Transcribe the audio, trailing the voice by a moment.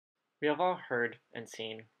We have all heard and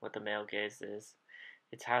seen what the male gaze is.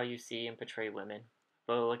 It's how you see and portray women.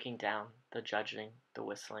 The looking down, the judging, the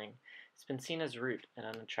whistling. It's been seen as rude and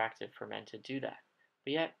unattractive for men to do that.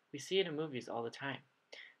 But yet, we see it in movies all the time.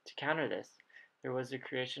 To counter this, there was the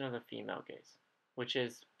creation of the female gaze, which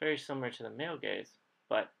is very similar to the male gaze,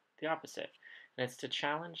 but the opposite. And it's to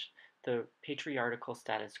challenge the patriarchal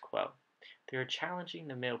status quo. They are challenging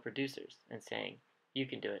the male producers and saying, you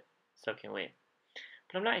can do it, so can we.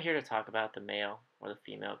 But I'm not here to talk about the male or the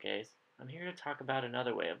female gaze. I'm here to talk about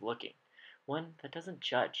another way of looking. One that doesn't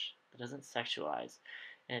judge, that doesn't sexualize,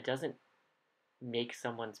 and it doesn't make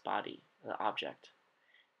someone's body the object.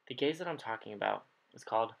 The gaze that I'm talking about is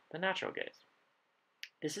called the natural gaze.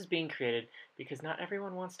 This is being created because not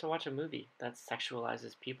everyone wants to watch a movie that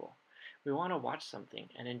sexualizes people. We want to watch something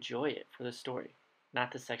and enjoy it for the story,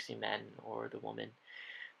 not the sexy men or the woman.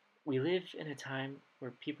 We live in a time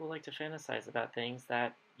where people like to fantasize about things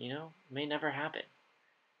that, may never happen.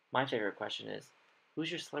 My favorite question is,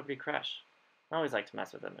 who's your celebrity crush? I always like to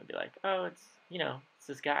mess with them and be like, oh, it's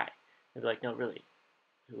this guy. And be like, no, really,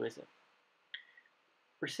 who is it?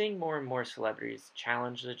 We're seeing more and more celebrities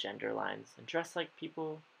challenge the gender lines and dress like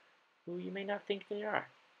people who you may not think they are.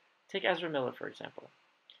 Take Ezra Miller, for example.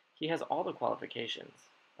 He has all the qualifications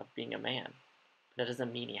of being a man, but that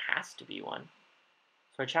doesn't mean he has to be one.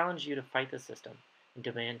 So I challenge you to fight the system and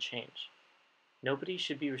demand change. Nobody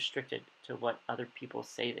should be restricted to what other people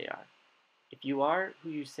say they are. If you are who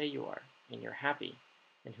you say you are and you're happy,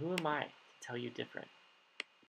 then who am I to tell you different?